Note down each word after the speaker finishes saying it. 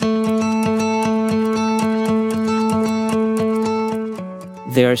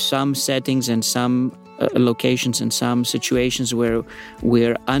There are some settings and some locations and some situations where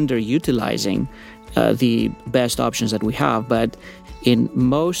we're underutilizing the best options that we have. But in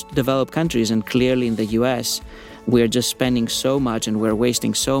most developed countries, and clearly in the US, we're just spending so much and we're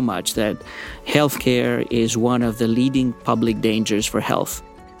wasting so much that healthcare is one of the leading public dangers for health.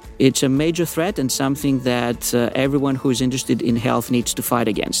 It's a major threat and something that everyone who is interested in health needs to fight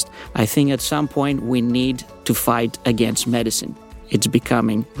against. I think at some point we need to fight against medicine. It's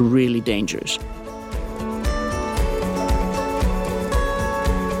becoming really dangerous.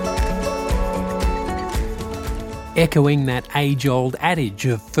 Echoing that age-old adage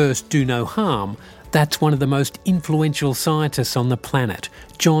of first do no harm, that's one of the most influential scientists on the planet,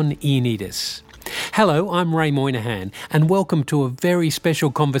 John Ioannidis. Hello, I'm Ray Moynihan, and welcome to a very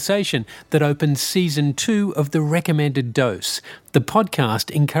special conversation that opens Season 2 of The Recommended Dose, the podcast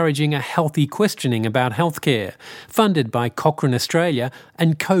encouraging a healthy questioning about healthcare, funded by Cochrane Australia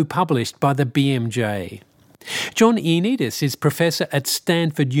and co-published by the BMJ. John Ioannidis is professor at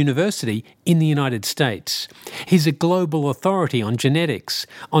Stanford University in the United States. He's a global authority on genetics,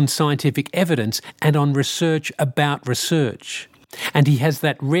 on scientific evidence, and on research about research. And he has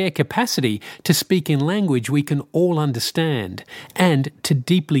that rare capacity to speak in language we can all understand and to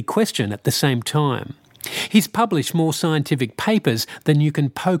deeply question at the same time. He's published more scientific papers than you can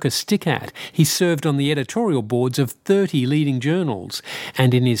poke a stick at. He's served on the editorial boards of 30 leading journals,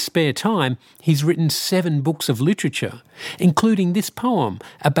 and in his spare time, he's written 7 books of literature, including this poem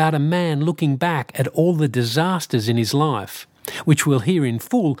about a man looking back at all the disasters in his life, which we'll hear in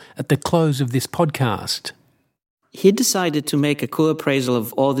full at the close of this podcast. He decided to make a cool appraisal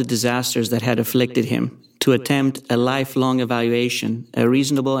of all the disasters that had afflicted him, to attempt a lifelong evaluation, a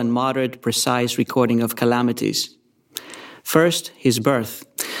reasonable and moderate, precise recording of calamities. First, his birth,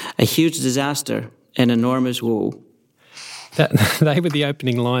 a huge disaster, an enormous woe. They were the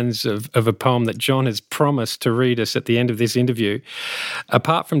opening lines of a poem that John has promised to read us at the end of this interview.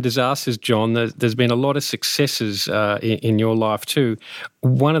 Apart from disasters, John, there's been a lot of successes in your life too.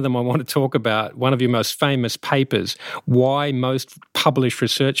 One of them I want to talk about, one of your most famous papers, Why Most Published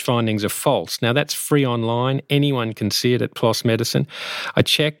Research Findings Are False. Now, that's free online. Anyone can see it at PLOS Medicine. I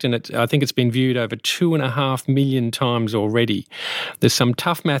checked, and I think it's been viewed over 2.5 million times already. There's some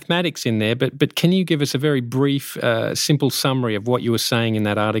tough mathematics in there, but can you give us a very brief, simple summary of what you were saying in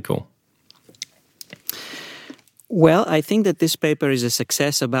that article? Well, I think that this paper is a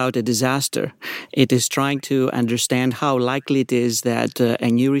success about a disaster. It is trying to understand how likely it is that a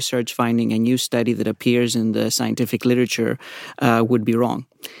new research finding, a new study that appears in the scientific literature would be wrong.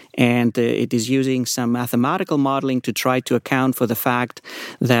 And it is using some mathematical modeling to try to account for the fact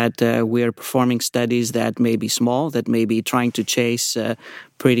that we are performing studies that may be small, that may be trying to chase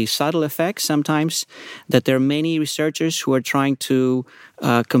pretty subtle effects sometimes, that there are many researchers who are trying to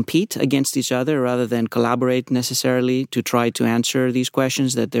compete against each other rather than collaborate necessarily to try to answer these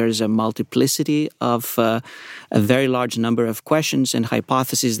questions, that there is a multiplicity of a very large number of questions and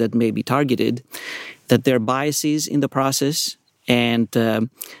hypotheses that may be targeted, that there are biases in the process, and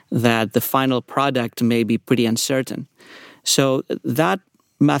that the final product may be pretty uncertain. So that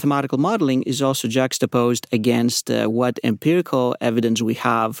mathematical modeling is also juxtaposed against what empirical evidence we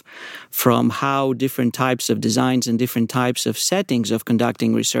have from how different types of designs and different types of settings of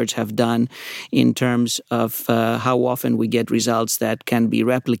conducting research have done in terms of how often we get results that can be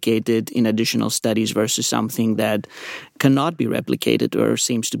replicated in additional studies versus something that cannot be replicated or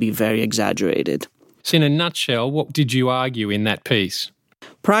seems to be very exaggerated. So in a nutshell, what did you argue in that piece?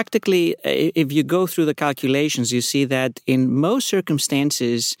 Practically, if you go through the calculations, you see that in most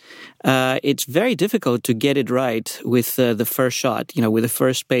circumstances, it's very difficult to get it right with the first shot, with the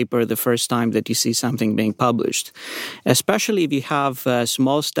first paper, the first time that you see something being published. Especially if you have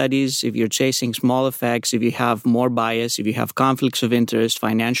small studies, if you're chasing small effects, if you have more bias, if you have conflicts of interest,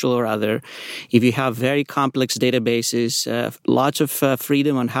 financial or other, if you have very complex databases, lots of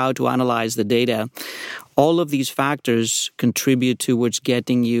freedom on how to analyze the data. All of these factors contribute towards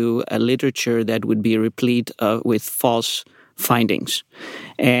getting you a literature that would be replete with false findings.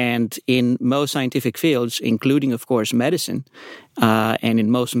 And in most scientific fields, including, of course, medicine, and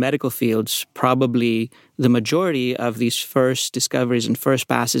in most medical fields, probably the majority of these first discoveries and first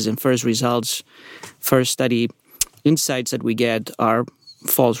passes and first results, first study insights that we get are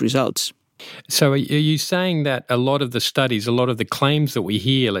false results. So are you saying that a lot of the studies, a lot of the claims that we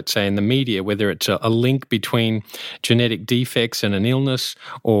hear, let's say in the media, whether it's a link between genetic defects and an illness,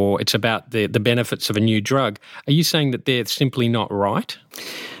 or it's about the benefits of a new drug, are you saying that they're simply not right?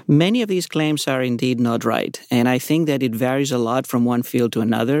 Many of these claims are indeed not right, and I think that it varies a lot from one field to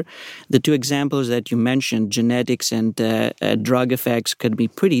another. The two examples that you mentioned, genetics and drug effects, could be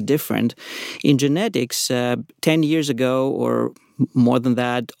pretty different. In genetics, 10 years ago or more than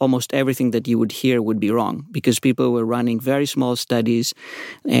that, almost everything that you would hear would be wrong because people were running very small studies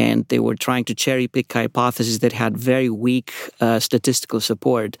and they were trying to cherry-pick hypotheses that had very weak statistical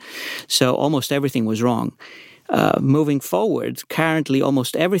support. So almost everything was wrong. Moving forward, currently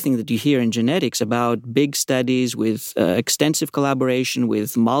almost everything that you hear in genetics about big studies with extensive collaboration,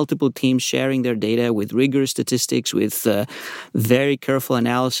 with multiple teams sharing their data, with rigorous statistics, with very careful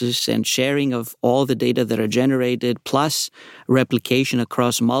analysis and sharing of all the data that are generated, plus replication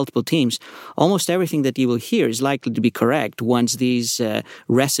across multiple teams, almost everything that you will hear is likely to be correct once these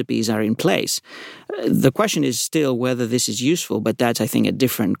recipes are in place. The question is still whether this is useful, but that's, I think, a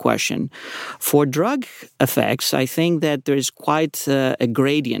different question. For drug effects, I think that there's quite a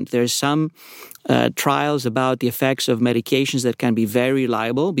gradient. There's some trials about the effects of medications that can be very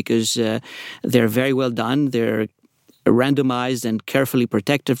reliable because they're very well done. They're randomized and carefully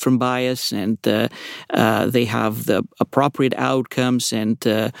protected from bias, and they have the appropriate outcomes, and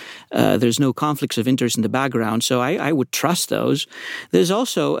there's no conflicts of interest in the background. So I would trust those. There's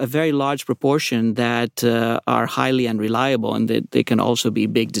also a very large proportion that are highly unreliable, and that they can also be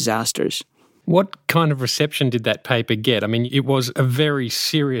big disasters. What kind of reception did that paper get? I mean, it was a very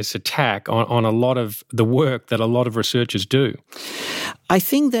serious attack on a lot of the work that a lot of researchers do. I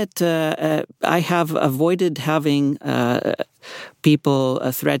think that I have avoided having people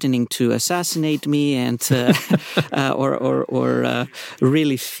threatening to assassinate me and or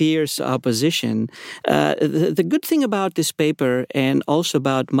really fierce opposition. The good thing about this paper, and also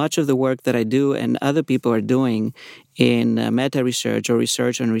about much of the work that I do and other people are doing in meta-research or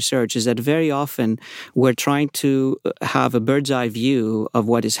research on research, is that very often we're trying to have a bird's eye view of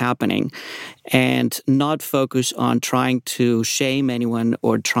what is happening and not focus on trying to shame anyone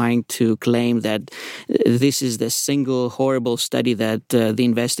or trying to claim that this is the single horrible study that the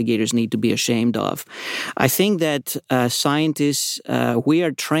investigators need to be ashamed of. I think that scientists, we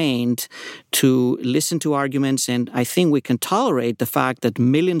are trained to listen to arguments, and I think we can tolerate the fact that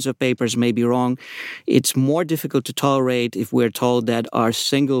millions of papers may be wrong. It's more difficult to tolerate if we're told that our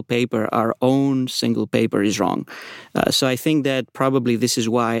own single paper is wrong. So I think that probably this is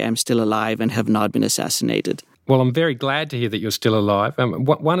why I'm still alive and have not been assassinated. Well, I'm very glad to hear that you're still alive.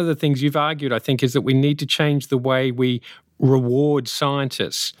 One of the things you've argued, I think, is that we need to change the way we reward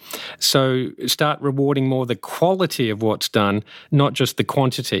scientists. So start rewarding more the quality of what's done, not just the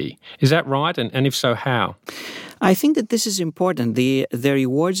quantity. Is that right? And if so, how? I think that this is important. The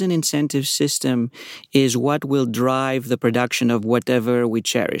rewards and incentive system is what will drive the production of whatever we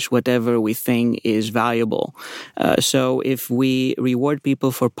cherish, whatever we think is valuable. So if we reward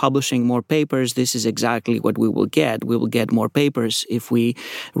people for publishing more papers, this is exactly what we will get. We will get more papers. If we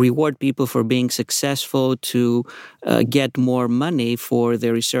reward people for being successful to get more money for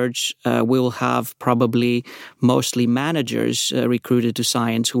their research, we will have probably mostly managers recruited to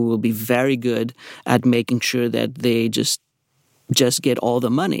science who will be very good at making sure that they just get all the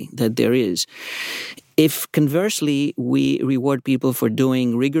money that there is. If conversely we reward people for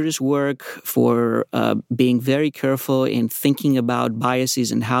doing rigorous work, for being very careful in thinking about biases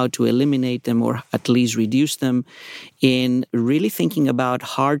and how to eliminate them or at least reduce them, in really thinking about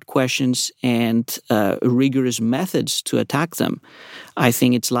hard questions and rigorous methods to attack them, I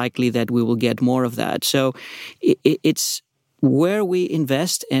think it's likely that we will get more of that. So it's where we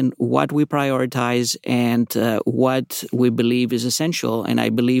invest and what we prioritize and what we believe is essential. And I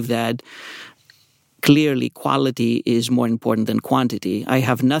believe that clearly quality is more important than quantity. I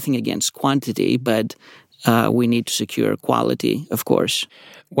have nothing against quantity, but we need to secure quality, of course.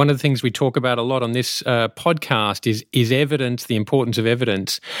 One of the things we talk about a lot on this podcast is evidence, the importance of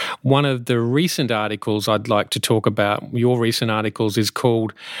evidence. One of the recent articles I'd like to talk about, your recent articles, is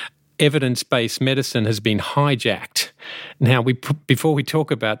called Evidence-Based Medicine Has Been Hijacked. Now, before we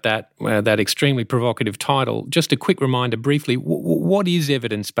talk about that extremely provocative title, just a quick reminder briefly, what is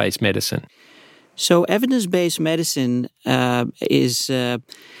evidence-based medicine? So evidence-based medicine is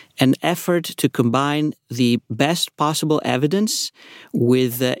an effort to combine the best possible evidence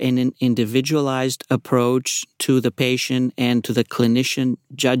with an individualized approach to the patient and to the clinician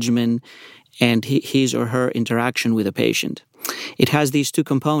judgment and his or her interaction with the patient. It has these two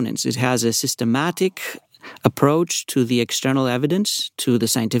components. It has a systematic approach to the external evidence, to the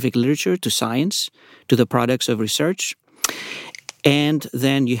scientific literature, to science, to the products of research. And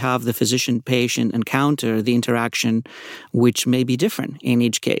then you have the physician-patient encounter, the interaction, which may be different in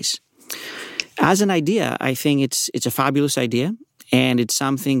each case. As an idea, I think it's a fabulous idea, and it's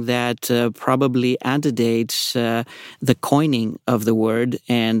something that probably antedates the coining of the word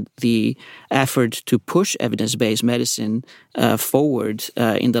and the effort to push evidence-based medicine forward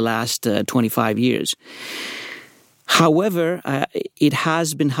in the last 25 years. However, it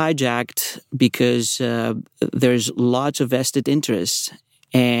has been hijacked because there's lots of vested interests,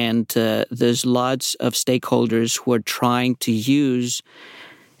 and there's lots of stakeholders who are trying to use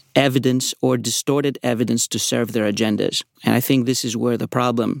evidence or distorted evidence to serve their agendas. And I think this is where the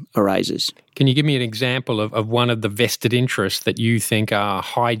problem arises. Can you give me an example of one of the vested interests that you think are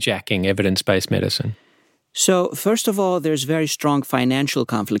hijacking evidence-based medicine? So, first of all, there's very strong financial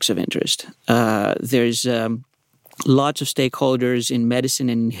conflicts of interest. There's lots of stakeholders in medicine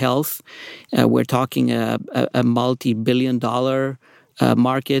and health. We're talking a multi-billion-dollar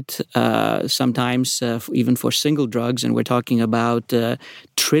market, sometimes even for single drugs, and we're talking about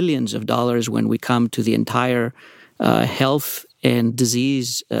trillions of dollars when we come to the entire health and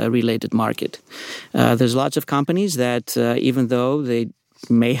disease-related market. There's lots of companies that, even though they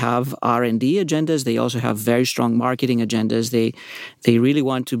may have R&D agendas, they also have very strong marketing agendas. They really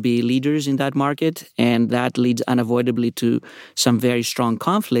want to be leaders in that market, and that leads unavoidably to some very strong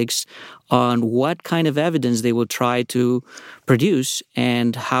conflicts on what kind of evidence they will try to produce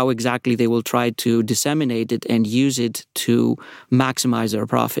and how exactly they will try to disseminate it and use it to maximize their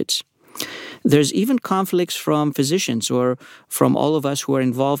profits. There's even conflicts from physicians or from all of us who are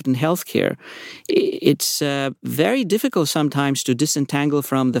involved in healthcare. It's very difficult sometimes to disentangle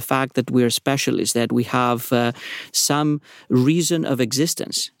from the fact that we're specialists, that we have some reason of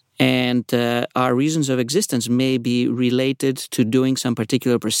existence. And our reasons of existence may be related to doing some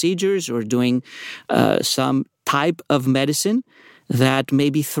particular procedures or doing some type of medicine that may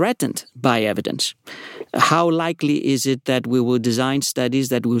be threatened by evidence. How likely is it that we will design studies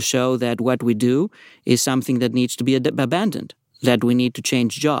that will show that what we do is something that needs to be abandoned, that we need to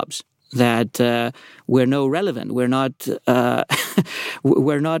change jobs, that we're no relevant, we're not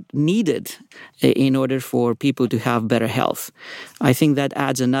needed in order for people to have better health? I think that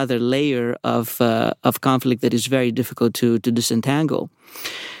adds another layer of conflict that is very difficult to disentangle.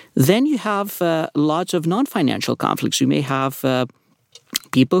 Then you have lots of non-financial conflicts. You may have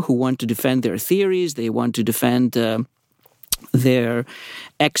people who want to defend their theories, they want to defend their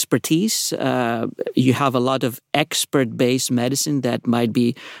expertise. You have a lot of expert-based medicine that might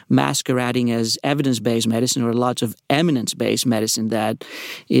be masquerading as evidence-based medicine, or lots of eminence-based medicine that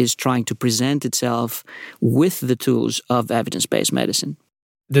is trying to present itself with the tools of evidence-based medicine.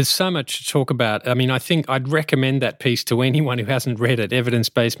 There's so much to talk about. I mean, I think I'd recommend that piece to anyone who hasn't read it.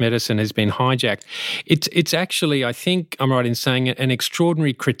 Evidence-based medicine has been hijacked. It's actually, I think I'm right in saying it, an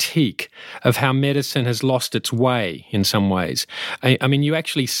extraordinary critique of how medicine has lost its way in some ways. I mean, you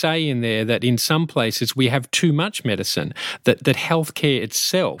actually say in there that in some places we have too much medicine, that healthcare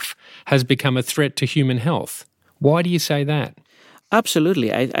itself has become a threat to human health. Why do you say that?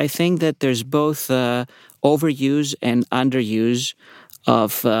 Absolutely. I think that there's both overuse and underuse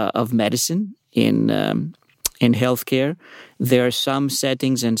of medicine in healthcare. There are some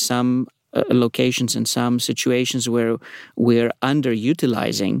settings and some locations and some situations where we're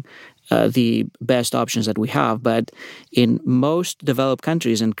underutilizing the best options that we have. But in most developed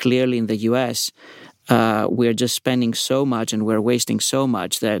countries, and clearly in the U.S., we're just spending so much and we're wasting so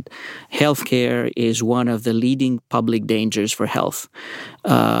much that healthcare is one of the leading public dangers for health.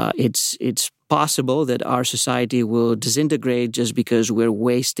 It's possible that our society will disintegrate just because we're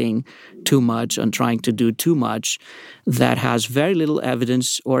wasting too much on trying to do too much that has very little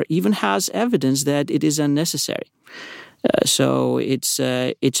evidence, or even has evidence that it is unnecessary. So it's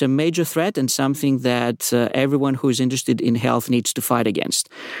a major threat and something that everyone who is interested in health needs to fight against.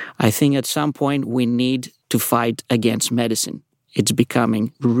 I think at some point we need to fight against medicine. It's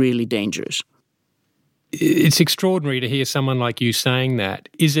becoming really dangerous. It's extraordinary to hear someone like you saying that.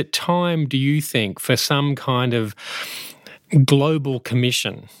 Is it time, do you think, for some kind of global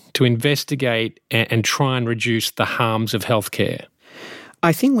commission to investigate and try and reduce the harms of healthcare?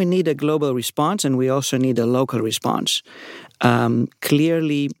 I think we need a global response, and we also need a local response.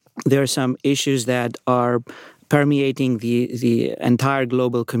 Clearly, there are some issues that are permeating the entire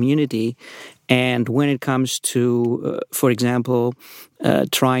global community, And when it comes to, for example,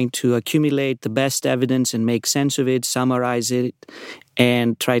 trying to accumulate the best evidence and make sense of it, summarize it,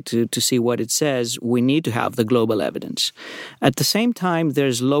 and try to see what it says, we need to have the global evidence. At the same time,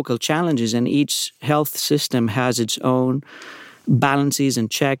 there's local challenges, and each health system has its own balances and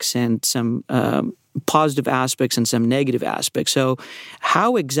checks and some positive aspects and some negative aspects. So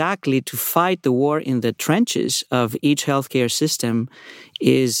how exactly to fight the war in the trenches of each healthcare system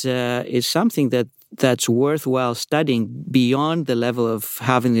is something that's worthwhile studying beyond the level of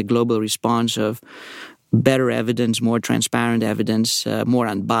having a global response of better evidence, more transparent evidence, more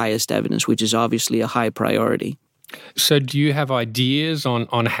unbiased evidence, which is obviously a high priority. So do you have ideas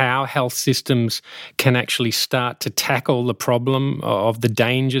on how health systems can actually start to tackle the problem of the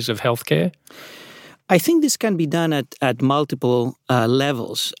dangers of healthcare? I think this can be done at multiple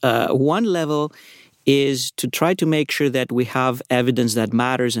levels. One level is to try to make sure that we have evidence that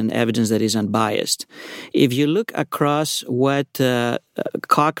matters and evidence that is unbiased. If you look across what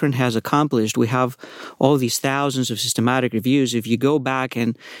Cochrane has accomplished, we have all these thousands of systematic reviews. If you go back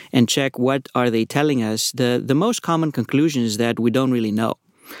and check what are they telling us, the most common conclusion is that we don't really know.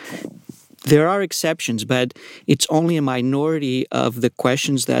 There are exceptions, but it's only a minority of the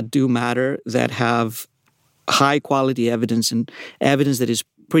questions that do matter that have high-quality evidence and evidence that is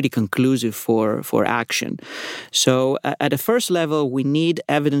pretty conclusive for action. So at a first level, we need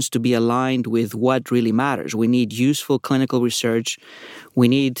evidence to be aligned with what really matters. We need useful clinical research. We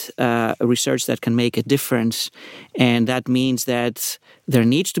need research that can make a difference. And that means that there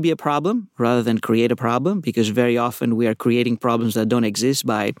needs to be a problem rather than create a problem, because very often we are creating problems that don't exist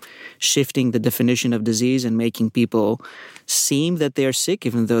by shifting the definition of disease and making people seem that they're sick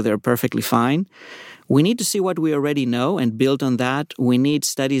even though they're perfectly fine. We need to see what we already know and build on that. We need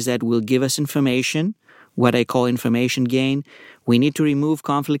studies that will give us information, what I call information gain. We need to remove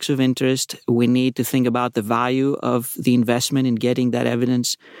conflicts of interest. We need to think about the value of the investment in getting that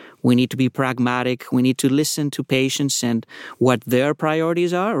evidence. We need to be pragmatic. We need to listen to patients and what their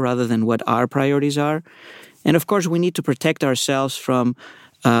priorities are rather than what our priorities are. And of course, we need to protect ourselves from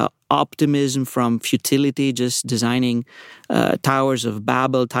optimism, from futility, just designing towers of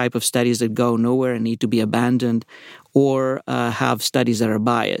Babel type of studies that go nowhere and need to be abandoned, or have studies that are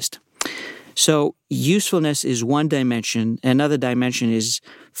biased. So usefulness is one dimension. Another dimension is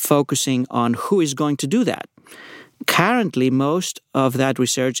focusing on who is going to do that. Currently, most of that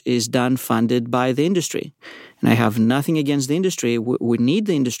research is done funded by the industry. And I have nothing against the industry. We need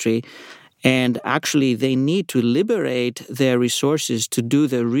the industry. And actually, they need to liberate their resources to do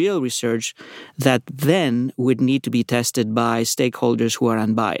the real research that then would need to be tested by stakeholders who are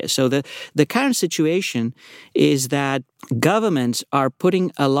unbiased. So the current situation is that governments are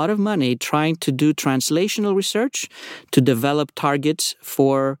putting a lot of money trying to do translational research to develop targets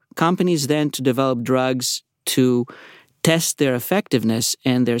for companies then to develop drugs to test their effectiveness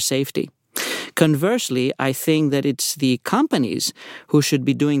and their safety. Conversely, I think that it's the companies who should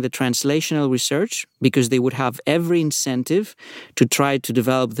be doing the translational research, because they would have every incentive to try to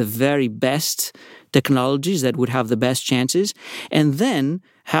develop the very best technologies that would have the best chances, and then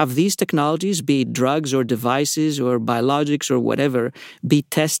have these technologies, be it drugs or devices or biologics or whatever, be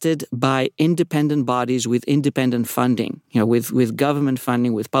tested by independent bodies with independent funding, with government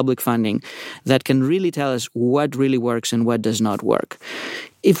funding, with public funding, that can really tell us what really works and what does not work.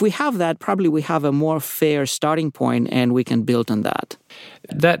 If we have that, probably we have a more fair starting point and we can build on that.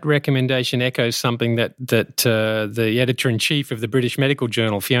 That recommendation echoes something that the editor-in-chief of the British Medical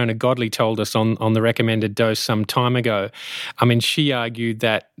Journal, Fiona Godley, told us on the recommended dose some time ago. I mean, she argued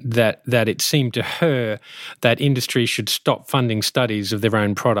that it seemed to her that industry should stop funding studies of their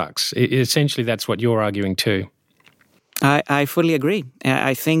own products. Essentially, that's what you're arguing too. I fully agree.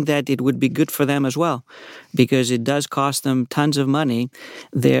 I think that it would be good for them as well, because it does cost them tons of money.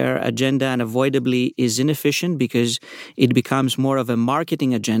 Their agenda unavoidably is inefficient because it becomes more of a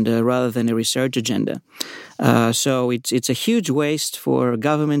marketing agenda rather than a research agenda. So it's a huge waste for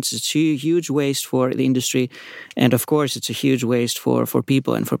governments, it's a huge waste for the industry, and of course it's a huge waste for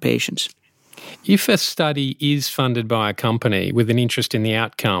people and for patients. If a study is funded by a company with an interest in the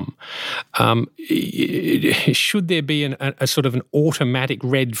outcome, should there be a sort of an automatic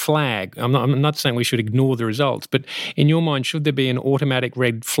red flag? I'm not saying we should ignore the results, but in your mind, should there be an automatic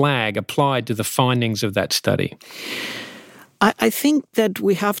red flag applied to the findings of that study? I think that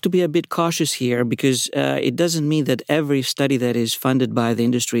we have to be a bit cautious here, because it doesn't mean that every study that is funded by the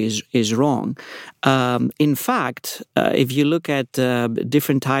industry is wrong. In fact, if you look at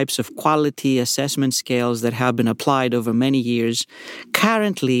different types of quality assessment scales that have been applied over many years,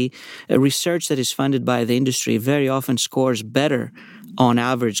 currently research that is funded by the industry very often scores better on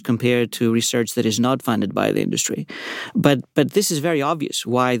average compared to research that is not funded by the industry. But this is very obvious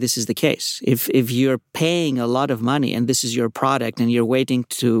why this is the case. If you're paying a lot of money and this is your product and you're waiting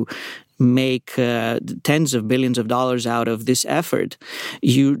to make tens of billions of dollars out of this effort,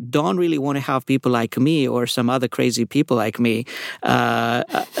 you don't really want to have people like me or some other crazy people like me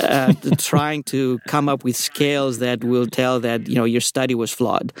trying to come up with scales that will tell that your study was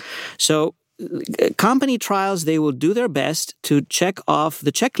flawed. So company trials, they will do their best to check off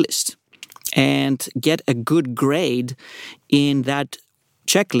the checklist and get a good grade in that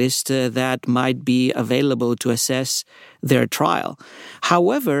checklist that might be available to assess their trial.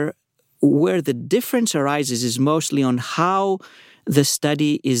 However, where the difference arises is mostly on how the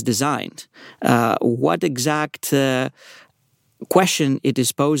study is designed, what exact question it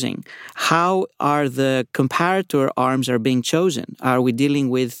is posing, how are the comparator arms are being chosen? Are we dealing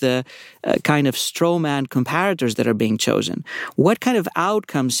with kind of straw man comparators that are being chosen? What kind of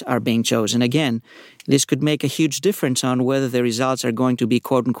outcomes are being chosen? Again, this could make a huge difference on whether the results are going to be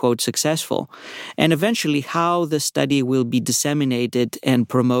quote-unquote successful, and eventually how the study will be disseminated and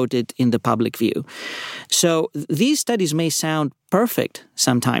promoted in the public view. So these studies may sound perfect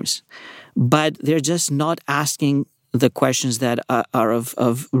sometimes, but they're just not asking the questions that are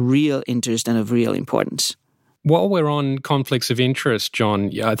of real interest and of real importance. While we're on conflicts of interest,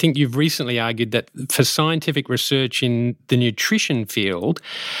 John, I think you've recently argued that for scientific research in the nutrition field,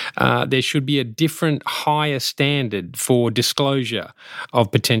 there should be a different, higher standard for disclosure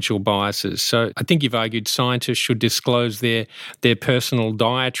of potential biases. So I think you've argued scientists should disclose their personal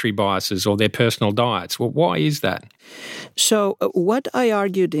dietary biases or their personal diets. Well, why is that? So what I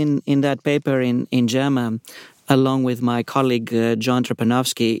argued in that paper in JAMA, along with my colleague John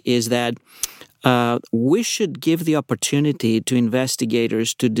Trepanovsky, is that we should give the opportunity to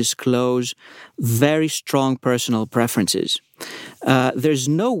investigators to disclose very strong personal preferences. There's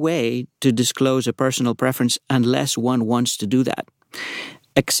no way to disclose a personal preference unless one wants to do that.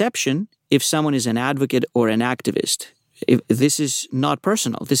 Exception, if someone is an advocate or an activist. If this is not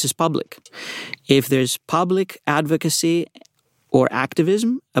personal, this is public. If there's public advocacy or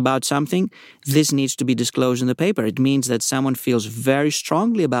activism about something, this needs to be disclosed in the paper. It means that someone feels very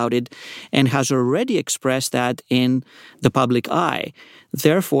strongly about it and has already expressed that in the public eye.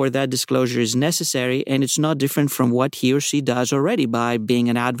 Therefore, that disclosure is necessary, and it's not different from what he or she does already by being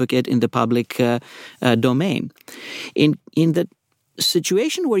an advocate in the public domain. In the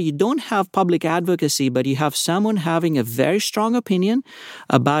situation where you don't have public advocacy, but you have someone having a very strong opinion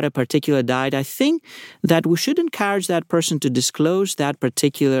about a particular diet, I think that we should encourage that person to disclose that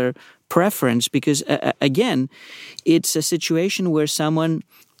particular preference because, again, it's a situation where someone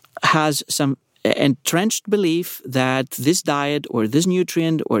has some entrenched belief that this diet or this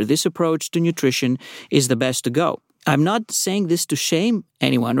nutrient or this approach to nutrition is the best to go. I'm not saying this to shame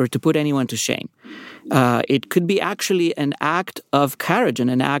anyone or to put anyone to shame. It could be actually an act of courage and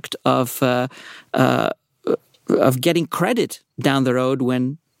an act of getting credit down the road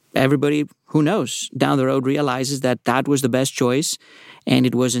when everybody who knows down the road realizes that that was the best choice and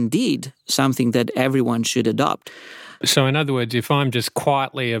it was indeed something that everyone should adopt. So in other words, if I'm just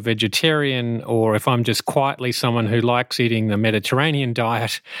quietly a vegetarian or if I'm just quietly someone who likes eating the Mediterranean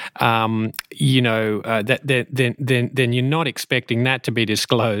diet, then you're not expecting that to be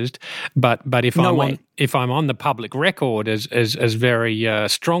disclosed. But if I'm on the public record as very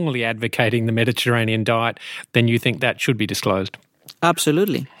strongly advocating the Mediterranean diet, then you think that should be disclosed.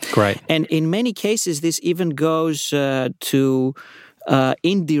 Absolutely. Great. And in many cases, this even goes to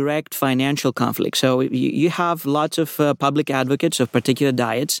indirect financial conflict. So you have lots of public advocates of particular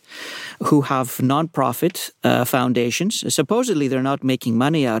diets who have non-profit foundations. Supposedly, they're not making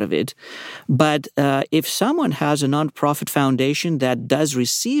money out of it. But if someone has a non-profit foundation that does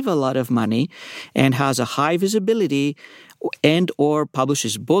receive a lot of money and has a high visibility and or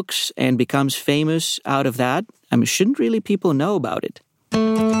publishes books and becomes famous out of that, shouldn't really people know about it?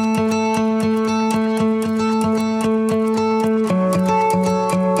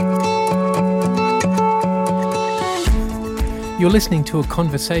 You're listening to a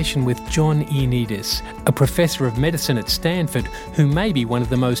conversation with John Ioannidis, a professor of medicine at Stanford who may be one of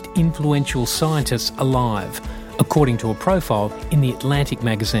the most influential scientists alive, according to a profile in The Atlantic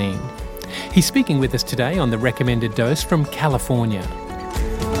magazine. He's speaking with us today on The Recommended Dose from California.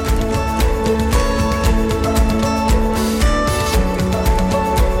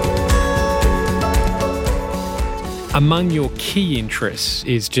 Among your key interests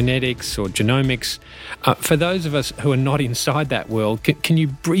is genetics or genomics. For those of us who are not inside that world, can you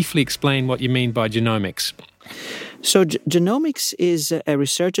briefly explain what you mean by genomics? So genomics is a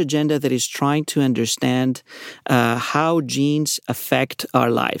research agenda that is trying to understand how genes affect our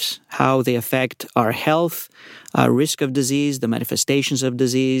lives, how they affect our health, our risk of disease, the manifestations of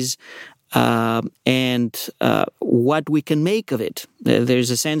disease, and what we can make of it. There's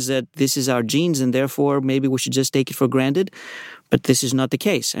a sense that this is our genes and therefore maybe we should just take it for granted, but this is not the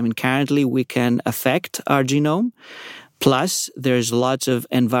case. I mean, currently we can affect our genome. Plus, there's lots of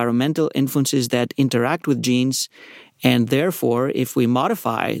environmental influences that interact with genes. And therefore, if we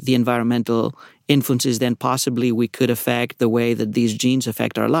modify the environmental influences, then possibly we could affect the way that these genes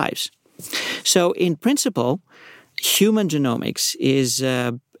affect our lives. So in principle, human genomics is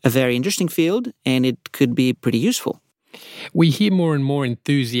a very interesting field, and it could be pretty useful. We hear more and more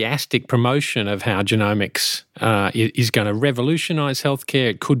enthusiastic promotion of how genomics is going to revolutionise healthcare.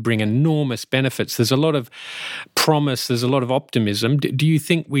 It could bring enormous benefits. There's a lot of promise. There's a lot of optimism. Do you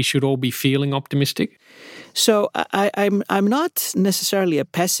think we should all be feeling optimistic? So I'm not necessarily a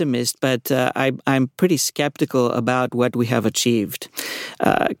pessimist, but I'm pretty skeptical about what we have achieved.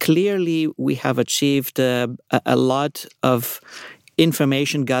 Clearly, we have achieved a lot of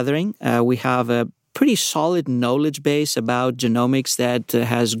information gathering. We have a pretty solid knowledge base about genomics that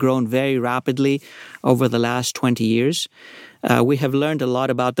has grown very rapidly over the last 20 years. We have learned a lot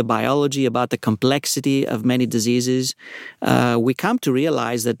about the biology, about the complexity of many diseases. We come to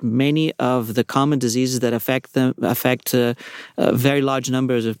realize that many of the common diseases that affect very large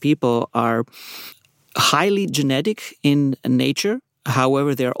numbers of people are highly genetic in nature.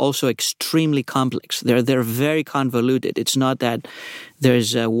 However, they're also extremely complex. They're very convoluted. It's not that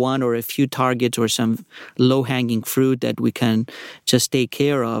there's one or a few targets or some low-hanging fruit that we can just take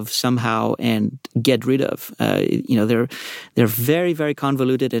care of somehow and get rid of. They're very, very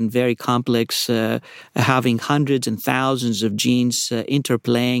convoluted and very complex, having hundreds and thousands of genes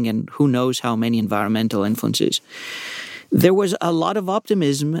interplaying and who knows how many environmental influences. There was a lot of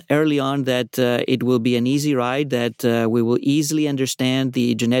optimism early on that it will be an easy ride, that we will easily understand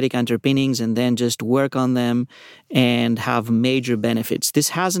the genetic underpinnings and then just work on them and have major benefits. This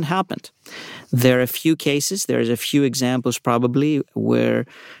hasn't happened. There are a few cases, there's a few examples probably where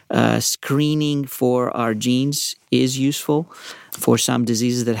screening for our genes is useful for some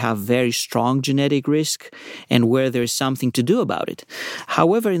diseases that have very strong genetic risk and where there's something to do about it.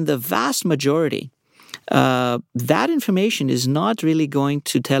 However, in the vast majority, that information is not really going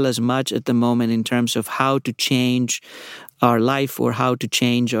to tell us much at the moment in terms of how to change our life or how to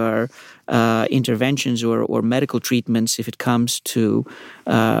change our interventions or medical treatments if it comes to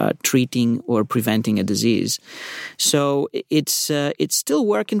treating or preventing a disease. So it's still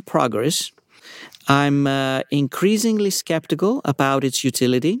work in progress. I'm increasingly skeptical about its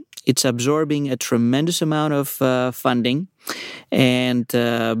utility. It's absorbing a tremendous amount of funding, and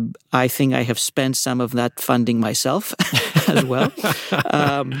I think I have spent some of that funding myself as well.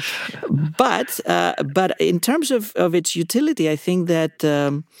 But in terms of its utility, I think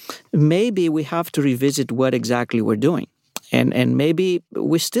that maybe we have to revisit what exactly we're doing, and maybe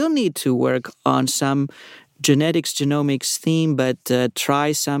we still need to work on some genomics theme, but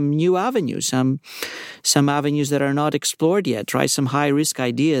try some new avenues, some avenues that are not explored yet. Try some high-risk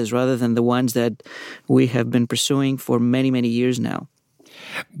ideas rather than the ones that we have been pursuing for many, many years now.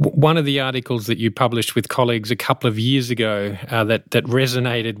 One of the articles that you published with colleagues a couple of years ago that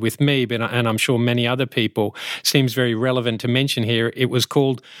resonated with me, and I'm sure many other people, seems very relevant to mention here. It was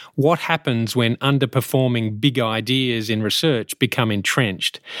called "What Happens When Underperforming Big Ideas in Research Become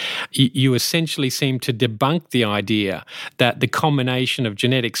Entrenched." You essentially seem to debunk the idea that the combination of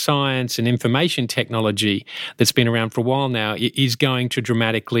genetic science and information technology that's been around for a while now is going to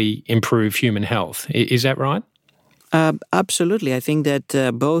dramatically improve human health. Is that right? Absolutely. I think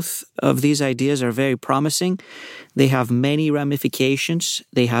that both of these ideas are very promising. They have many ramifications.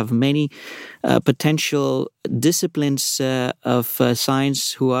 They have many potential disciplines of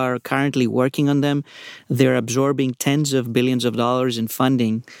science who are currently working on them. They're absorbing tens of billions of dollars in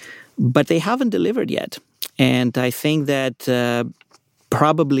funding, but they haven't delivered yet. And I think that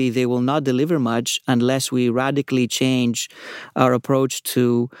probably they will not deliver much unless we radically change our approach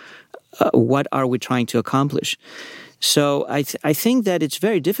to what are we trying to accomplish. So I think that it's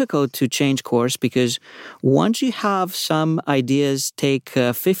very difficult to change course because once you have some ideas take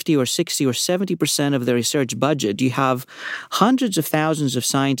 50 or 60 or 70% of the research budget, you have hundreds of thousands of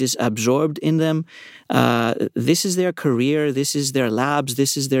scientists absorbed in them. This is their career, this is their labs,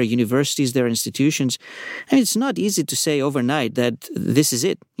 this is their universities, their institutions. And it's not easy to say overnight that this is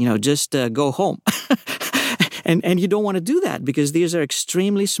it, just go home. And you don't want to do that because these are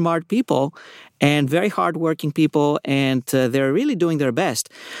extremely smart people and very hardworking people, and they're really doing their best.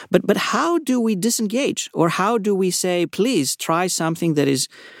 But how do we disengage? Or how do we say, please try something that is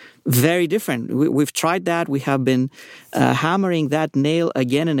very different? We've tried that. We have been hammering that nail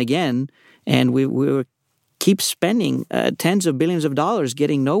again and again, and we keep spending tens of billions of dollars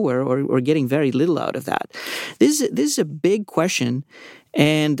getting nowhere or getting very little out of that. This is a big question,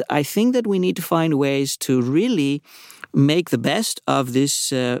 and I think that we need to find ways to really make the best of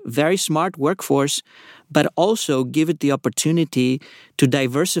this very smart workforce, but also give it the opportunity to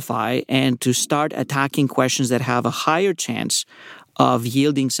diversify and to start attacking questions that have a higher chance of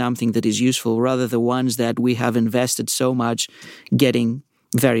yielding something that is useful, rather than the ones that we have invested so much getting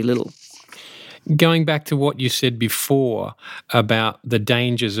very little. Going back to what you said before about the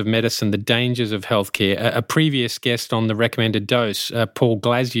dangers of medicine, the dangers of healthcare, a previous guest on the recommended dose, Paul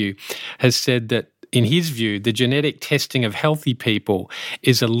Glasziou, has said that in his view, the genetic testing of healthy people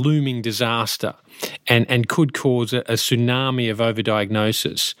is a looming disaster and could cause a tsunami of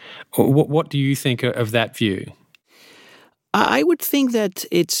overdiagnosis. What do you think of that view? I would think that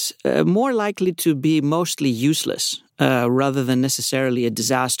it's more likely to be mostly useless rather than necessarily a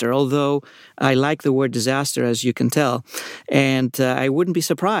disaster, although I like the word disaster, as you can tell, and I wouldn't be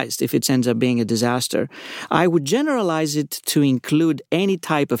surprised if it ends up being a disaster. I would generalize it to include any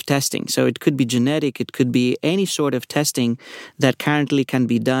type of testing. So it could be genetic, it could be any sort of testing that currently can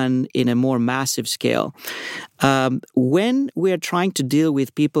be done in a more massive scale. When we are trying to deal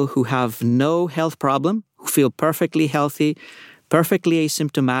with people who have no health problem, who feel perfectly healthy, perfectly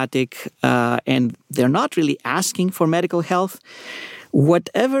asymptomatic, and they're not really asking for medical health,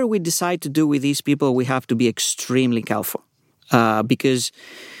 whatever we decide to do with these people, we have to be extremely careful. Because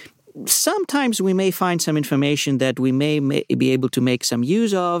sometimes we may find some information that we may be able to make some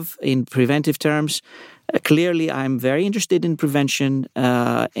use of in preventive terms. Clearly, I'm very interested in prevention,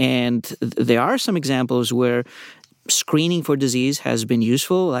 and there are some examples where screening for disease has been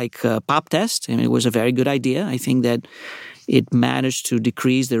useful, like pap test, and it was a very good idea. I think that it managed to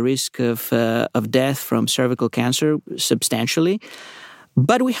decrease the risk of death from cervical cancer substantially.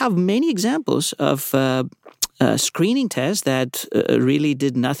 But we have many examples of screening tests that really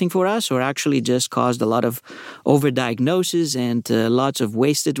did nothing for us, or actually just caused a lot of overdiagnosis and lots of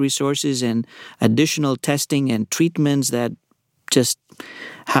wasted resources and additional testing and treatments that just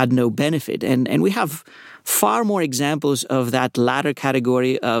had no benefit. And we have far more examples of that latter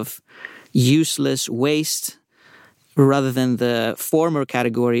category of useless waste rather than the former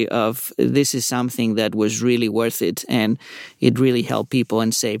category of this is something that was really worth it and it really helped people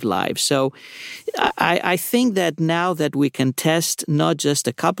and saved lives. So I think that now that we can test not just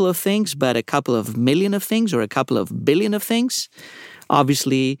a couple of things, but a couple of million of things or a couple of billion of things,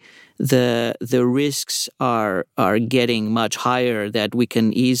 obviously the risks are getting much higher, that we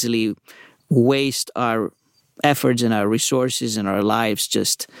can easily waste our efforts and our resources and our lives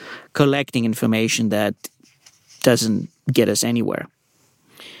just collecting information that doesn't get us anywhere.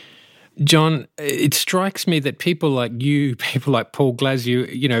 John, it strikes me that people like you, people like Paul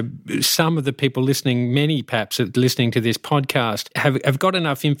Glasziou, some of the people listening, many perhaps listening to this podcast, have got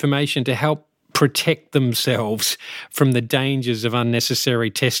enough information to help protect themselves from the dangers of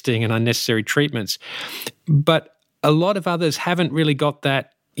unnecessary testing and unnecessary treatments. But a lot of others haven't really got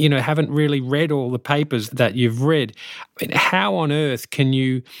that, haven't really read all the papers that you've read. I mean, how on earth can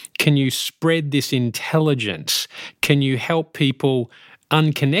you spread this intelligence? Can you help people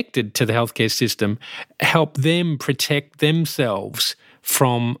unconnected to the healthcare system, help them protect themselves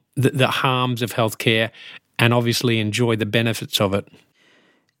from the harms of healthcare and obviously enjoy the benefits of it?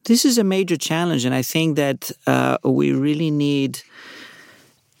 This is a major challenge, and I think that we really need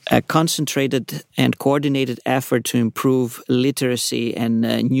a concentrated and coordinated effort to improve literacy and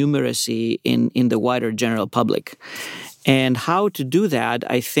numeracy in the wider general public. And how to do that,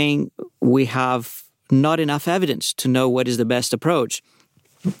 I think we have not enough evidence to know what is the best approach.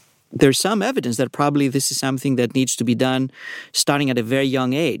 There's some evidence that probably this is something that needs to be done starting at a very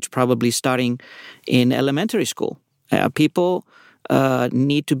young age, probably starting in elementary school. People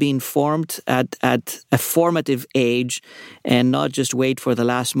need to be informed at a formative age and not just wait for the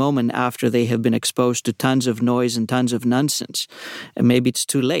last moment after they have been exposed to tons of noise and tons of nonsense. And maybe it's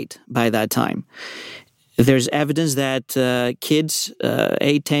too late by that time. There's evidence that kids,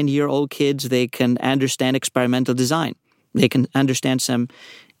 8, 10-year-old kids, they can understand experimental design. They can understand some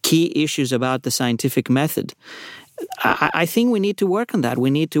key issues about the scientific method. I think we need to work on that. We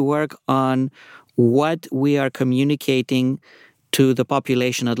need to work on what we are communicating to the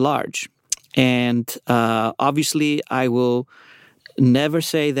population at large. And obviously, I will never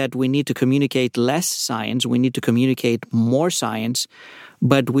say that we need to communicate less science. We need to communicate more science.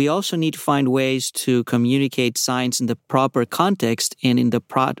 But we also need to find ways to communicate science in the proper context and in the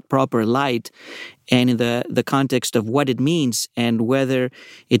proper light and in the context of what it means and whether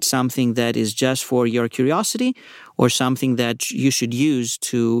it's something that is just for your curiosity or something that you should use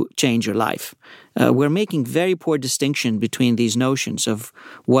to change your life. We're making very poor distinction between these notions of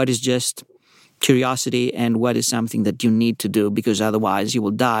what is just curiosity and what is something that you need to do because otherwise you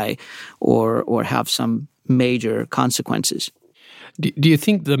will die or have some major consequences. Do you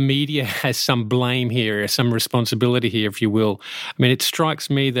think the media has some blame here, some responsibility here, if you will? I mean, it strikes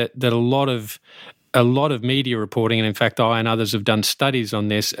me that a lot of media reporting, and in fact I and others have done studies on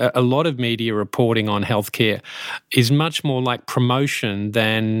this, a lot of media reporting on healthcare is much more like promotion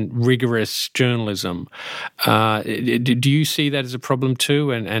than rigorous journalism. Do you see that as a problem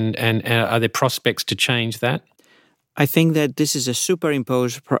too, and are there prospects to change that? I think that this is a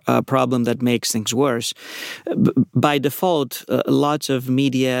superimposed problem that makes things worse. By default, lots of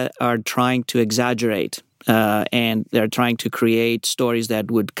media are trying to exaggerate. And they're trying to create stories that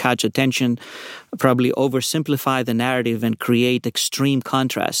would catch attention, probably oversimplify the narrative and create extreme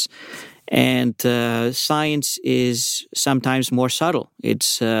contrasts. And science is sometimes more subtle.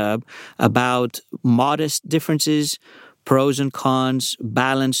 It's about modest differences, pros and cons,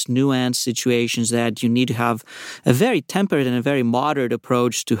 balanced, nuanced situations that you need to have a very tempered and a very moderate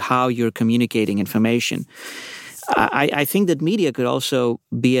approach to how you're communicating information. I think that media could also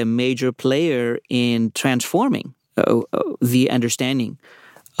be a major player in transforming the understanding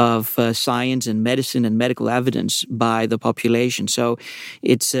of science and medicine and medical evidence by the population. So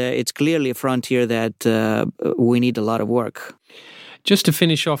it's clearly a frontier that we need a lot of work. Just to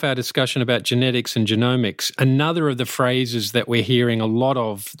finish off our discussion about genetics and genomics, another of the phrases that we're hearing a lot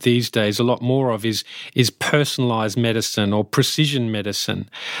of these days, a lot more of, is personalised medicine or precision medicine.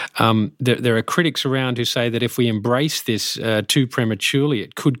 There are critics around who say that if we embrace this too prematurely,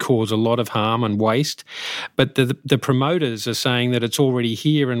 it could cause a lot of harm and waste. But the promoters are saying that it's already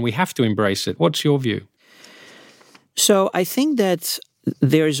here and we have to embrace it. What's your view? So I think that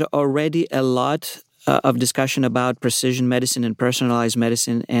there's already a lot of discussion about precision medicine and personalized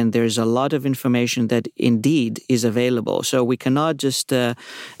medicine, and there's a lot of information that indeed is available. So we cannot just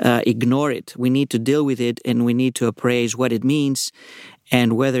ignore it. We need to deal with it, and we need to appraise what it means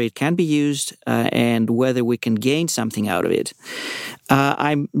and whether it can be used and whether we can gain something out of it.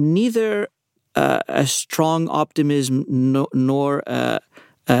 I'm neither a strong optimism nor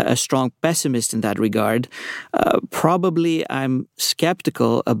a strong pessimist in that regard. Probably I'm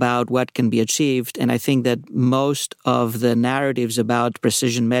skeptical about what can be achieved, and I think that most of the narratives about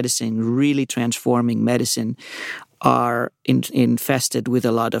precision medicine really transforming medicine are infested with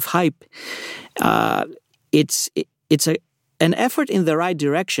a lot of hype. It's an effort in the right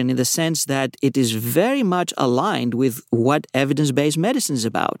direction in the sense that it is very much aligned with what evidence-based medicine is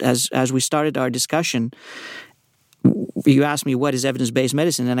about. As we started our discussion, you asked me what is evidence-based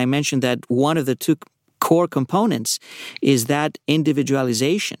medicine, and I mentioned that one of the two core components is that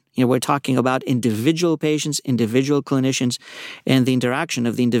individualization. We're talking about individual patients, individual clinicians, and the interaction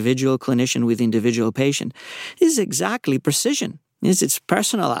of the individual clinician with the individual patient. This is exactly precision. It's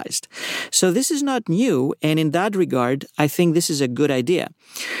personalized. So this is not new, and in that regard, I think this is a good idea.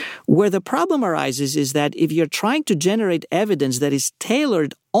 Where the problem arises is that if you're trying to generate evidence that is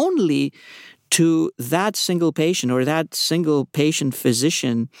tailored only to that single patient or that single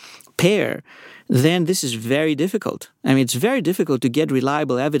patient-physician pair, then this is very difficult. I mean, it's very difficult to get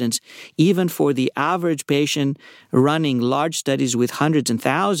reliable evidence even for the average patient running large studies with hundreds and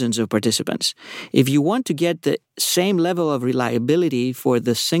thousands of participants. If you want to get the same level of reliability for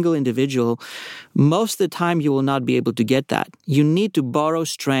the single individual, most of the time you will not be able to get that. You need to borrow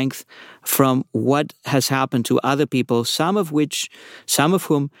strength from what has happened to other people, some of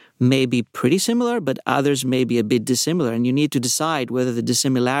whom may be pretty similar, but others may be a bit dissimilar. And you need to decide whether the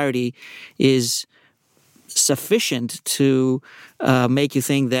dissimilarity is sufficient to make you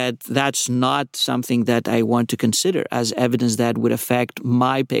think that that's not something that I want to consider as evidence that would affect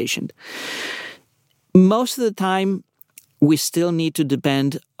my patient. Most of the time, we still need to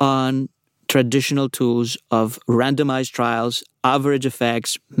depend on traditional tools of randomized trials, average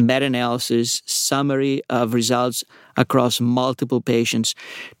effects, meta-analysis, summary of results across multiple patients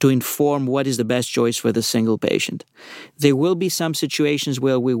to inform what is the best choice for the single patient. There will be some situations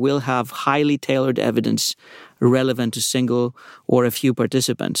where we will have highly tailored evidence relevant to single or a few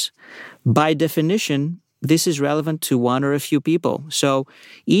participants. By definition, this is relevant to one or a few people. So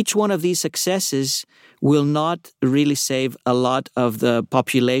each one of these successes will not really save a lot of the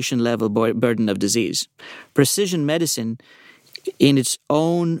population level burden of disease. Precision medicine in its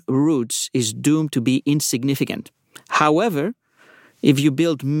own roots is doomed to be insignificant. However, if you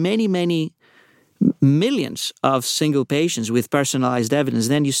build many, many millions of single patients with personalized evidence,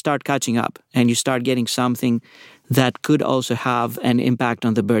 then you start catching up and you start getting something that could also have an impact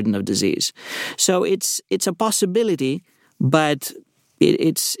on the burden of disease. So it's a possibility, but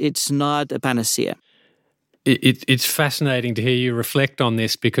it's not a panacea. It's fascinating to hear you reflect on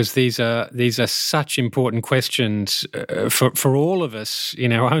this, because these are such important questions for all of us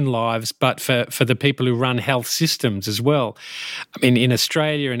in our own lives, but for the people who run health systems as well. I mean, in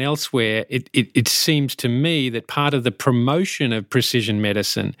Australia and elsewhere, it seems to me that part of the promotion of precision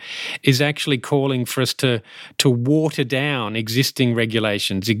medicine is actually calling for us to water down existing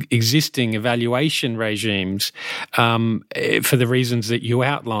regulations, existing evaluation regimes, for the reasons that you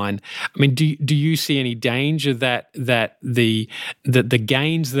outline. I mean, do you see any danger that the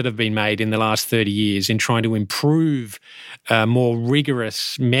gains that have been made in the last 30 years in trying to improve more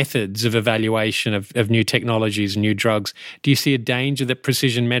rigorous methods of evaluation of new technologies and new drugs, do you see a danger that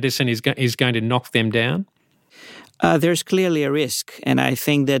precision medicine is going to knock them down? There's clearly a risk, and I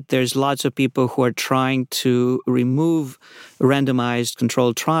think that there's lots of people who are trying to remove randomized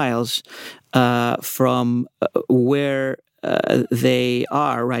controlled trials from where they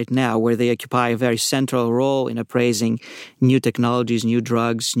are right now, where they occupy a very central role in appraising new technologies, new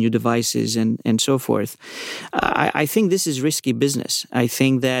drugs, new devices, and so forth. I think this is risky business. I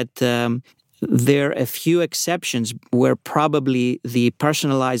think that there are a few exceptions where probably the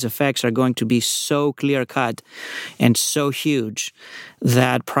personalized effects are going to be so clear-cut and so huge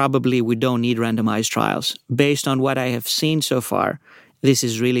that probably we don't need randomized trials. Based on what I have seen so far, this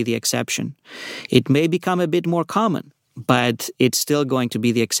is really the exception. It may become a bit more common, but it's still going to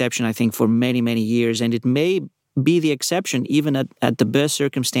be the exception, I think, for many, many years. And it may be the exception even at the best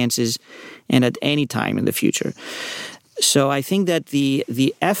circumstances and at any time in the future. So I think that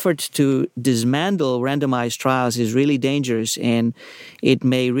the effort to dismantle randomized trials is really dangerous, and it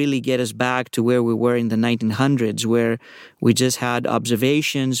may really get us back to where we were in the 1900s, where we just had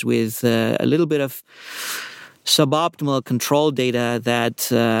observations with a little bit of suboptimal control data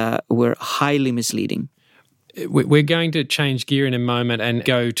that were highly misleading. We're going to change gear in a moment and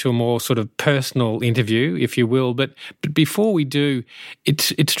go to a more sort of personal interview, if you will. But before we do,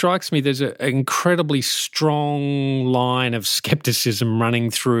 it strikes me there's an incredibly strong line of skepticism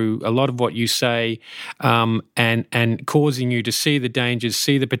running through a lot of what you say, and causing you to see the dangers,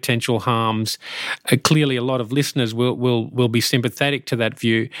 see the potential harms. Clearly, a lot of listeners will be sympathetic to that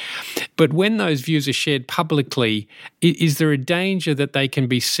view. But when those views are shared publicly, is there a danger that they can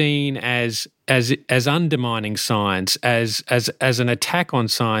be seen as undermining science, as an attack on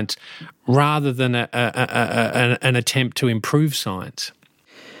science, rather than an attempt to improve science?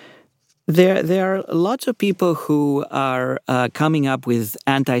 There are lots of people who are coming up with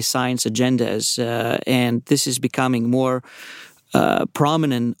anti-science agendas, and this is becoming more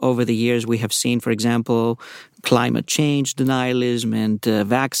prominent over the years. We have seen, for example, climate change denialism and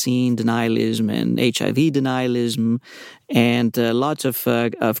vaccine denialism and HIV denialism and lots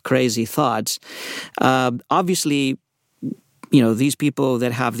of crazy thoughts. Obviously, these people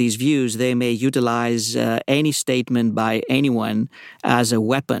that have these views, they may utilize any statement by anyone as a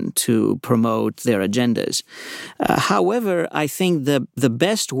weapon to promote their agendas. However, I think the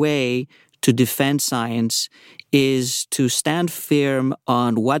best way to defend science is to stand firm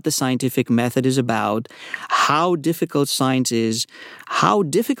on what the scientific method is about, how difficult science is, how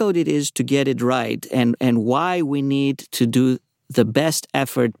difficult it is to get it right, and why we need to do the best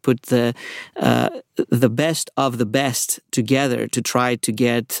effort, put the best of the best together to try to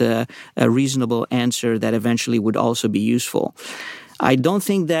get a reasonable answer that eventually would also be useful. I don't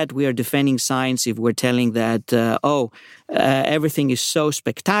think that we are defending science if we're telling that, everything is so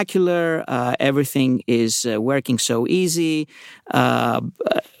spectacular, everything is working so easy,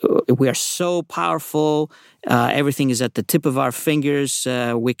 we are so powerful, everything is at the tip of our fingers,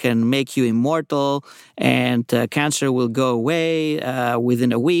 we can make you immortal, and cancer will go away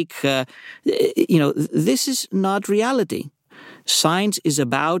within a week. This is not reality. Science is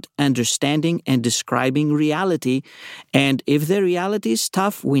about understanding and describing reality. And if the reality is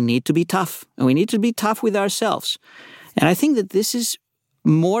tough, we need to be tough. And we need to be tough with ourselves. And I think that this is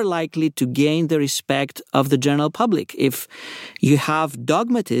more likely to gain the respect of the general public. If you have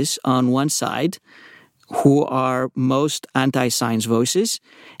dogmatists on one side, who are most anti-science voices,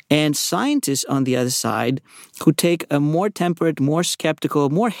 and scientists on the other side who take a more temperate, more skeptical,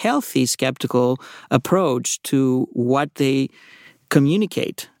 more healthy skeptical approach to what they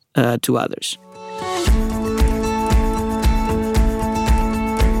communicate to others.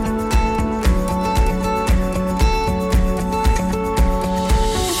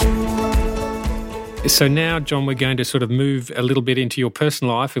 So now, John, we're going to sort of move a little bit into your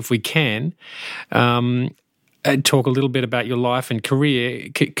personal life, if we can, and talk a little bit about your life and career.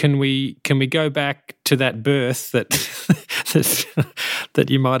 Can we go back to that birth that that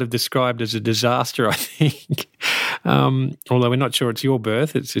you might have described as a disaster? I think, although we're not sure it's your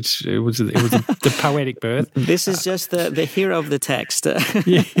birth. It was the poetic birth. This is just the hero of the text.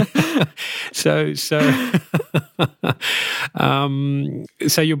 Yeah. So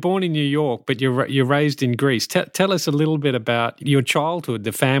you're born in New York, but you're raised in Greece. Tell us a little bit about your childhood,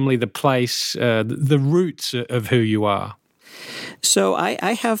 the family, the place, the roots of who you are. So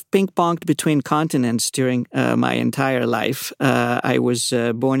I have ping-ponged between continents during my entire life. I was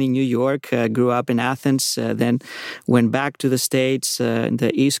born in New York, grew up in Athens, then went back to the States, in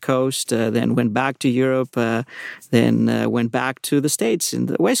the East Coast, then went back to Europe, then went back to the States in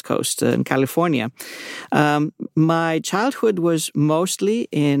the West Coast, in California. My childhood was mostly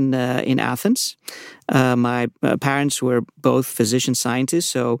in Athens. My parents were both physician scientists,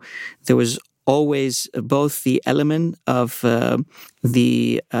 so there was always both the element of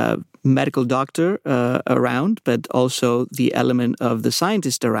the medical doctor around, but also the element of the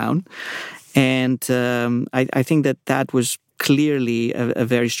scientist around. And I think that was clearly a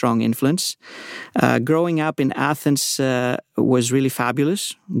very strong influence. Growing up in Athens was really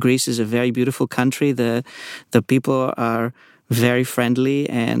fabulous. Greece is a very beautiful country. The people are very friendly,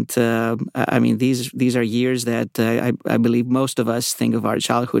 and I mean these are years that I believe most of us think of our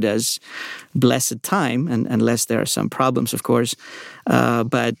childhood as blessed time, and unless there are some problems, of course. I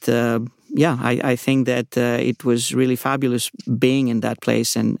think that it was really fabulous being in that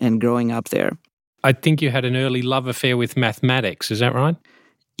place and growing up there. I think you had an early love affair with mathematics. Is that right?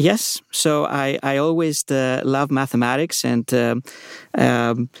 Yes. So I always loved mathematics, and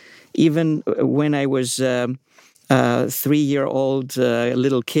even when I was 3-year-old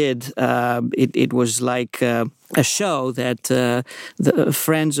little kid, it was like a show that the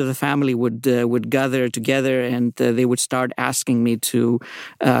friends of the family would gather together, and they would start asking me to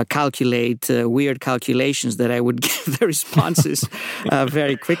calculate weird calculations that I would give the responses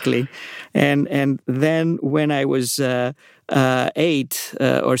very quickly. And then when I was 8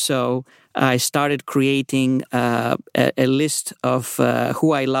 or so, I started creating a list of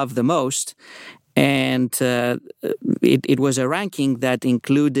who I love the most. And it was a ranking that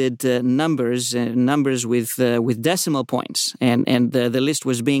included numbers with decimal points, and the list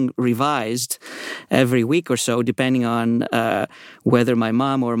was being revised every week or so, depending on whether my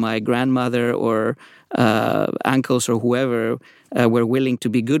mom or my grandmother or uncles or whoever were willing to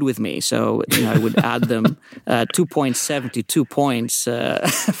be good with me. So I would add them 2.72 points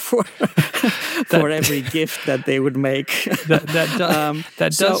for every gift that they would make. That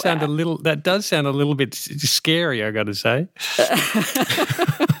does sound a little bit scary, I got to say.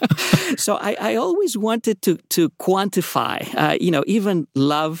 So I always wanted to quantify, even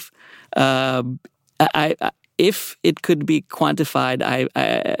love. If it could be quantified,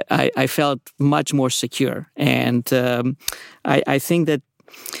 I felt much more secure. And I think that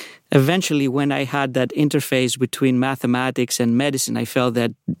eventually when I had that interface between mathematics and medicine, I felt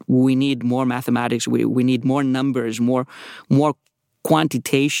that we need more mathematics, we need more numbers, more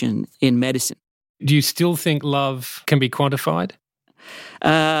quantitation in medicine. Do you still think love can be quantified?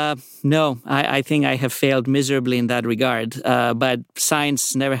 No, I think I have failed miserably in that regard. But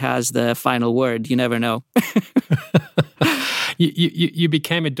science never has the final word. You never know. You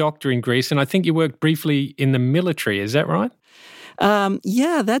became a doctor in Greece, and I think you worked briefly in the military. Is that right?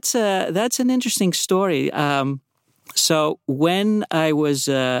 Yeah, that's an interesting story. So when I was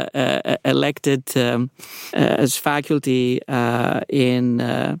elected as faculty in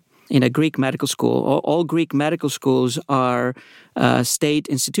a Greek medical school, all Greek medical schools are state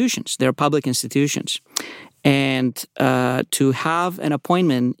institutions. They're public institutions. And to have an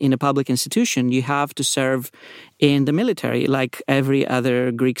appointment in a public institution, you have to serve in the military like every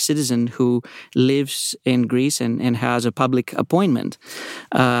other Greek citizen who lives in Greece and has a public appointment.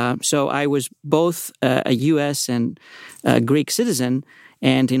 So I was both a U.S. and a Greek citizen,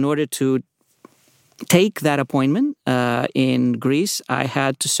 and in order to take that appointment in Greece, I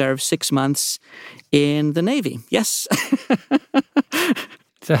had to serve 6 months in the Navy. Yes.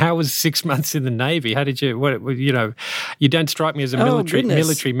 So how was 6 months in the Navy? How did you, you don't strike me as a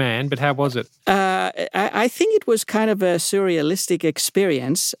military man, but how was it? I think it was kind of a surrealistic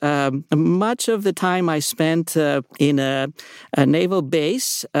experience. Much of the time I spent in a naval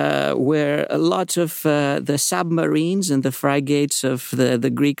base where lots of the submarines and the frigates of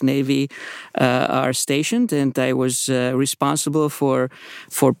the Greek Navy are stationed, and I was responsible for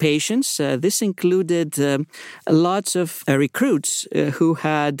patients. This included lots of recruits who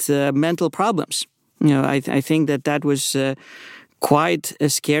had mental problems. I think that was quite a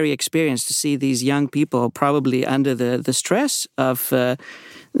scary experience to see these young people probably under the stress of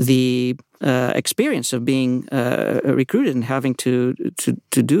the experience of being recruited and having to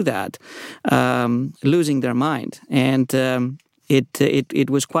do that, losing their mind. And it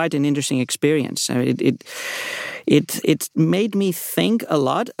was quite an interesting experience. It made me think a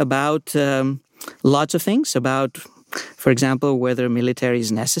lot about lots of things, about, for example, whether military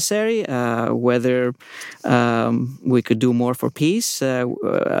is necessary, whether we could do more for peace,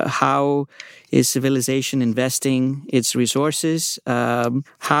 how is civilization investing its resources,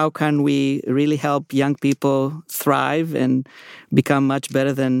 how can we really help young people thrive and become much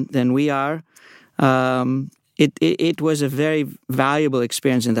better than we are. It was a very valuable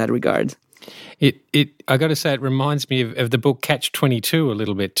experience in that regard. I got to say, it reminds me of the book Catch-22 a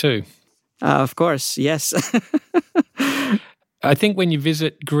little bit too. Of course, yes. I think when you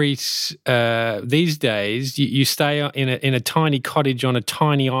visit Greece these days, you stay in a tiny cottage on a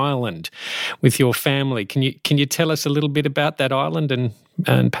tiny island with your family. Can you tell us a little bit about that island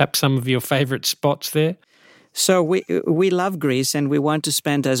and perhaps some of your favourite spots there? So we love Greece and we want to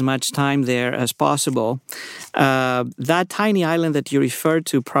spend as much time there as possible. That tiny island that you referred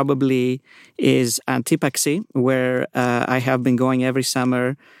to probably is Antipaxi, where I have been going every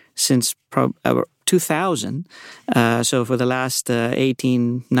summer since 2000. So for the last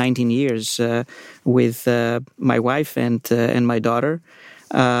 18, 19 years with my wife and my daughter.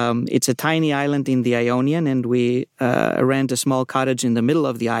 It's a tiny island in the Ionian, and we rent a small cottage in the middle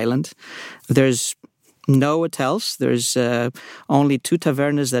of the island. There's no hotels. There's only 2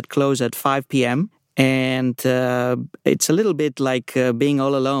 tavernas that close at 5 p.m. And it's a little bit like being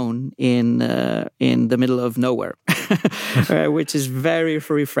all alone in the middle of nowhere, which is very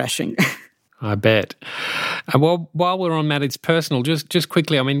refreshing. I bet. Well, while we're on matters personal, just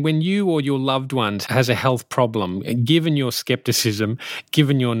quickly, I mean, when you or your loved ones has a health problem, given your skepticism,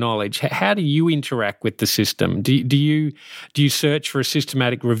 given your knowledge, how do you interact with the system? Do you search for a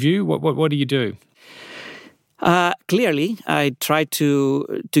systematic review? What do you do? Clearly, I try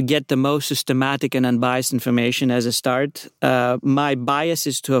to get the most systematic and unbiased information as a start. My bias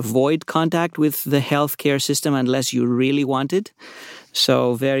is to avoid contact with the healthcare system unless you really want it.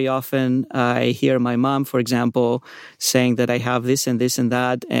 So very often I hear my mom, for example, saying that I have this and this and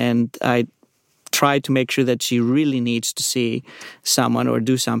that, and I try to make sure that she really needs to see someone or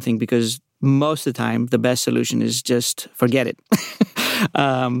do something, because most of the time the best solution is just forget it.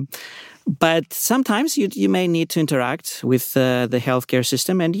 But sometimes you may need to interact with the healthcare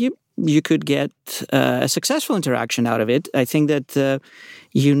system, and you could get a successful interaction out of it. I think that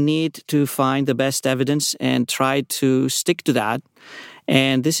you need to find the best evidence and try to stick to that.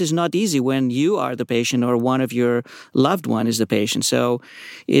 And this is not easy when you are the patient or one of your loved one is the patient. So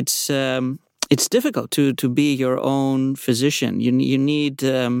it's difficult to be your own physician. You need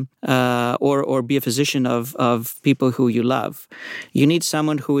or be a physician of people who you love. You need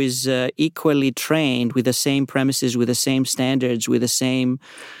someone who is equally trained with the same premises, with the same standards, with the same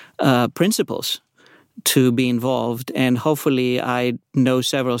principles to be involved. And hopefully I know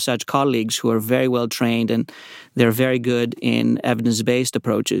several such colleagues who are very well trained and they're very good in evidence-based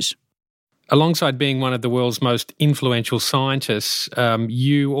approaches. Alongside being one of the world's most influential scientists,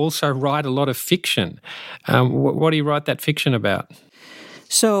 you also write a lot of fiction. What do you write that fiction about?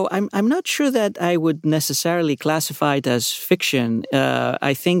 So I'm not sure that I would necessarily classify it as fiction.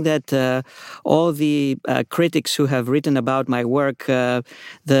 I think that all the critics who have written about my work,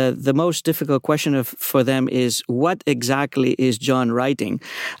 the most difficult question for them is, what exactly is John writing?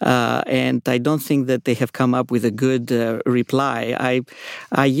 And I don't think that they have come up with a good reply.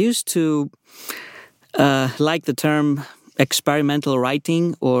 I used to like the term experimental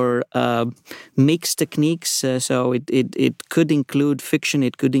writing or mixed techniques. So it could include fiction,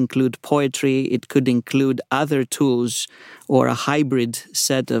 it could include poetry, it could include other tools or a hybrid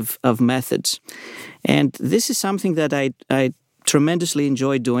set of methods. And this is something that I tremendously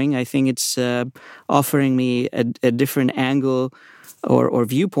enjoy doing. I think it's offering me a different angle or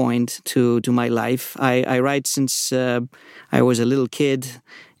viewpoint to my life. I write since I was a little kid.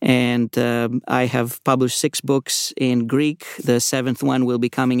 And I have published 6 books in Greek. The 7th one will be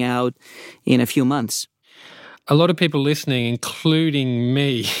coming out in a few months. A lot of people listening, including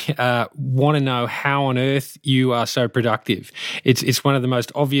me, want to know how on earth you are so productive. It's one of the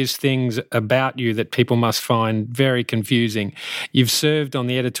most obvious things about you that people must find very confusing. You've served on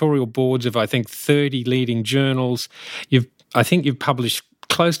the editorial boards of, I think, 30 leading journals. I think you've published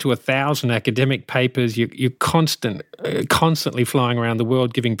close to 1,000 academic papers. You're constantly flying around the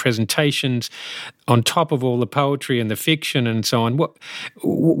world giving presentations on top of all the poetry and the fiction and so on.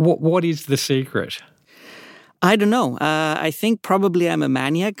 What is the secret? I don't know. I think probably I'm a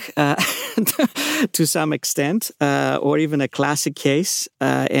maniac to some extent, or even a classic case.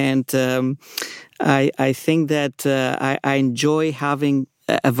 And I think that I enjoy having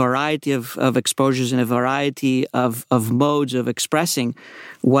a variety of exposures and a variety of modes of expressing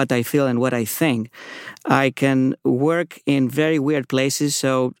what I feel and what I think. I can work in very weird places,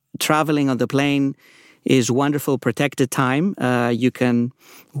 so traveling on the plane is wonderful protected time. You can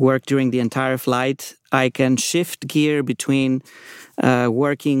work during the entire flight. I can shift gear between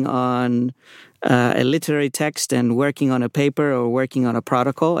working on a literary text and working on a paper or working on a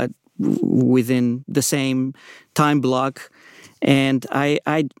protocol within the same time block. And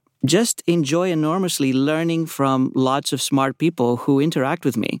I just enjoy enormously learning from lots of smart people who interact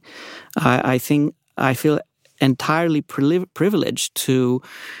with me. I think I feel entirely privileged to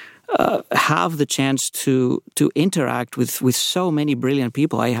have the chance to interact with so many brilliant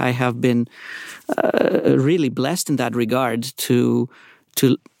people. I have been really blessed in that regard to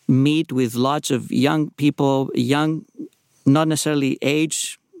meet with lots of young people, young, not necessarily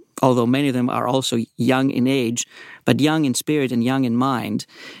age, although many of them are also young in age, but young in spirit and young in mind,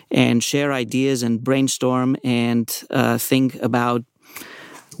 and share ideas and brainstorm and think about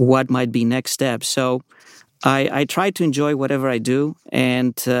what might be next steps. So I try to enjoy whatever I do,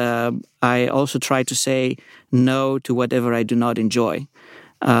 and I also try to say no to whatever I do not enjoy.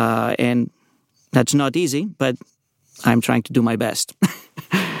 And that's not easy, but I'm trying to do my best.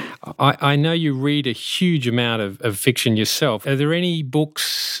 I know you read a huge amount of fiction yourself. Are there any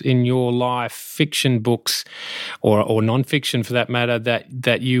books in your life, fiction books or non-fiction for that matter,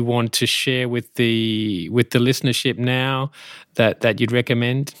 that you want to share with the listenership now that you'd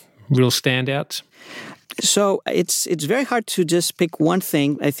recommend? Real standouts? So it's very hard to just pick one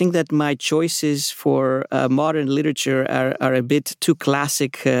thing. I think that my choices for modern literature are a bit too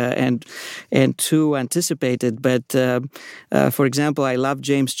classic and too anticipated. But for example, I love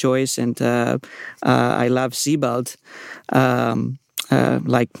James Joyce and I love Sebald.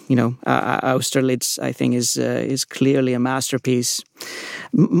 Austerlitz, I think, is clearly a masterpiece.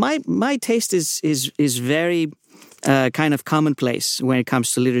 My taste is very kind of commonplace when it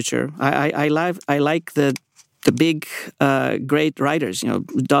comes to literature. I like the big, great writers.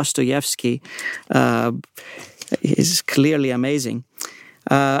 Dostoevsky is clearly amazing.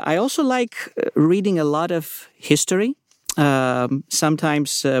 I also like reading a lot of history.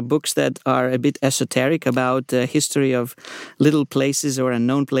 Sometimes books that are a bit esoteric about the history of little places or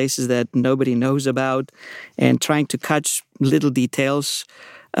unknown places that nobody knows about, and trying to catch little details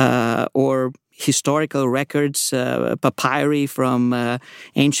or historical records, papyri from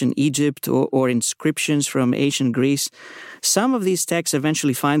ancient Egypt or inscriptions from ancient Greece. Some of these texts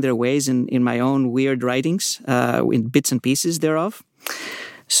eventually find their ways in my own weird writings, in bits and pieces thereof.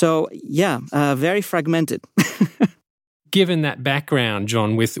 So, very fragmented. Given that background,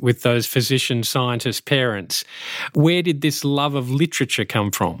 John, with those physician scientist parents, where did this love of literature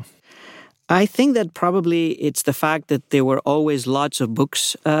come from? I think that probably it's the fact that there were always lots of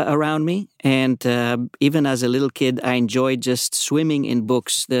books around me. And even as a little kid, I enjoyed just swimming in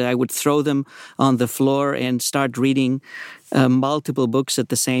books. That I would throw them on the floor and start reading multiple books at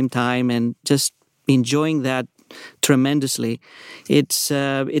the same time and just enjoying that tremendously. It's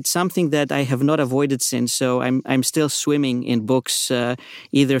something that I have not avoided since. So I'm still swimming in books,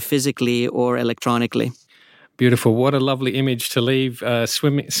 either physically or electronically. Beautiful. What a lovely image to leave,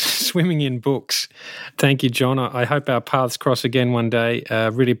 swimming in books. Thank you, John. I hope our paths cross again one day.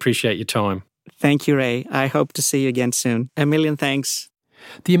 Really appreciate your time. Thank you, Ray. I hope to see you again soon. A million thanks.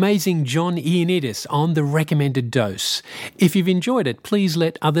 The amazing John Ioannidis on The Recommended Dose. If you've enjoyed it, please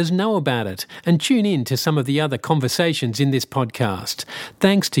let others know about it and tune in to some of the other conversations in this podcast.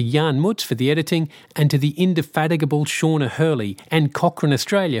 Thanks to Jan Mutz for the editing and to the indefatigable Shauna Hurley and Cochrane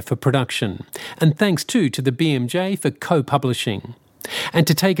Australia for production. And thanks too to the BMJ for co-publishing. And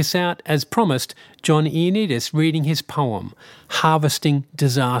to take us out, as promised, John Ioannidis reading his poem, Harvesting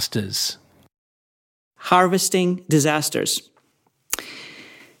Disasters. Harvesting Disasters.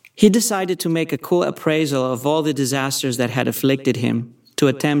 He decided to make a cool appraisal of all the disasters that had afflicted him, to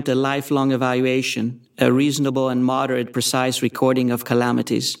attempt a lifelong evaluation, a reasonable and moderate precise recording of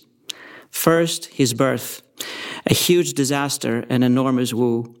calamities. First, his birth, a huge disaster, an enormous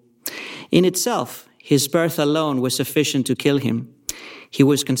woe. In itself, his birth alone was sufficient to kill him. He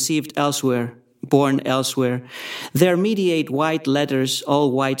was conceived elsewhere, born elsewhere. There mediate white letters,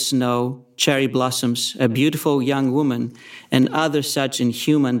 all white snow, cherry blossoms, a beautiful young woman, and other such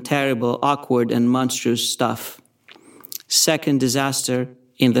inhuman, terrible, awkward, and monstrous stuff. Second disaster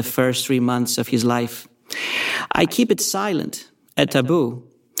in the first 3 months of his life. I keep it silent, a taboo.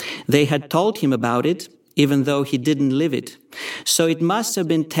 They had told him about it, even though he didn't live it. So it must have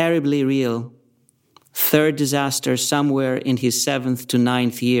been terribly real. Third disaster somewhere in his 7th to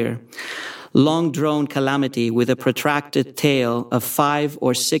 9th year. Long-drawn calamity with a protracted tale of 5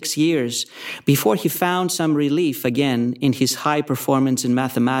 or 6 years before he found some relief again in his high performance in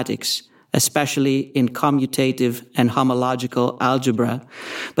mathematics, especially in commutative and homological algebra,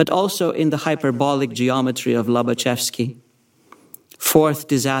 but also in the hyperbolic geometry of Lobachevsky. Fourth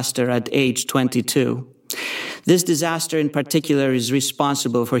disaster at age 22. This disaster in particular is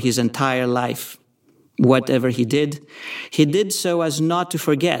responsible for his entire life. Whatever he did so as not to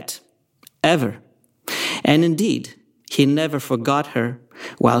forget, ever. And indeed, he never forgot her,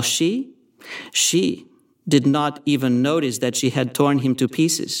 while she did not even notice that she had torn him to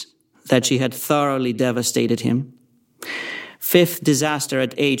pieces, that she had thoroughly devastated him. Fifth disaster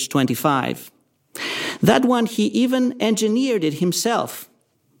at age 25. That one he even engineered it himself.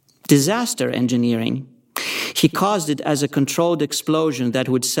 Disaster engineering. He caused it as a controlled explosion that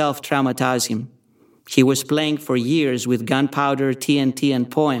would self-traumatize him. He was playing for years with gunpowder, TNT, and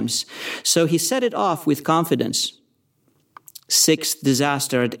poems, so he set it off with confidence. Sixth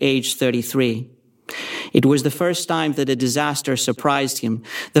disaster at age 33. It was the first time that a disaster surprised him,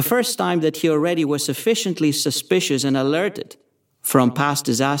 the first time that he already was sufficiently suspicious and alerted from past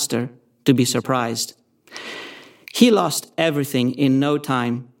disaster to be surprised. He lost everything in no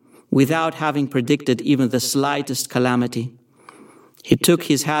time, without having predicted even the slightest calamity. He took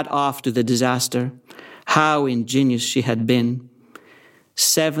his hat off to the disaster. How ingenious she had been.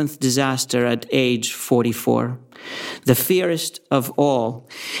 Seventh disaster at age 44. The fiercest of all.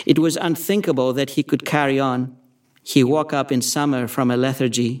 It was unthinkable that he could carry on. He woke up in summer from a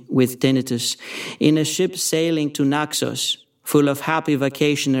lethargy with tinnitus in a ship sailing to Naxos, full of happy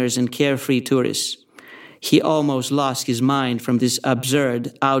vacationers and carefree tourists. He almost lost his mind from this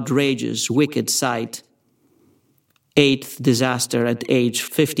absurd, outrageous, wicked sight. Eighth disaster at age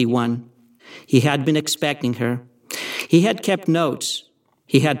 51. He had been expecting her. He had kept notes.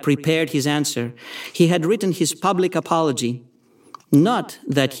 He had prepared his answer. He had written his public apology. Not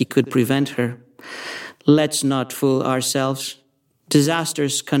that he could prevent her. Let's not fool ourselves.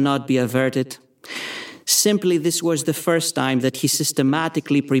 Disasters cannot be averted. Simply, this was the first time that he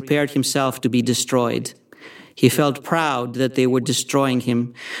systematically prepared himself to be destroyed. He felt proud that they were destroying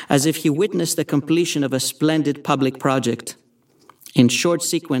him, as if he witnessed the completion of a splendid public project. In short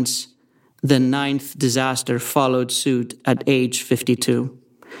sequence, the ninth disaster followed suit at age 52.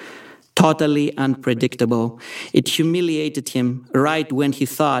 Totally unpredictable, it humiliated him right when he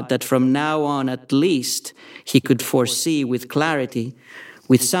thought that from now on at least he could foresee with clarity,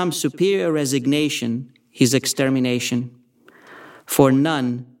 with some superior resignation, his extermination. For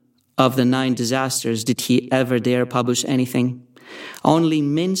none of the 9 disasters did he ever dare publish anything. Only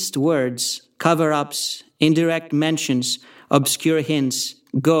minced words, cover-ups, indirect mentions, obscure hints,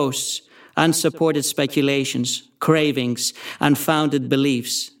 ghosts, unsupported speculations, cravings, unfounded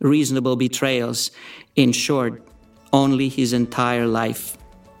beliefs, reasonable betrayals. In short, only his entire life.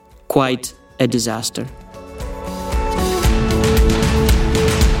 Quite a disaster.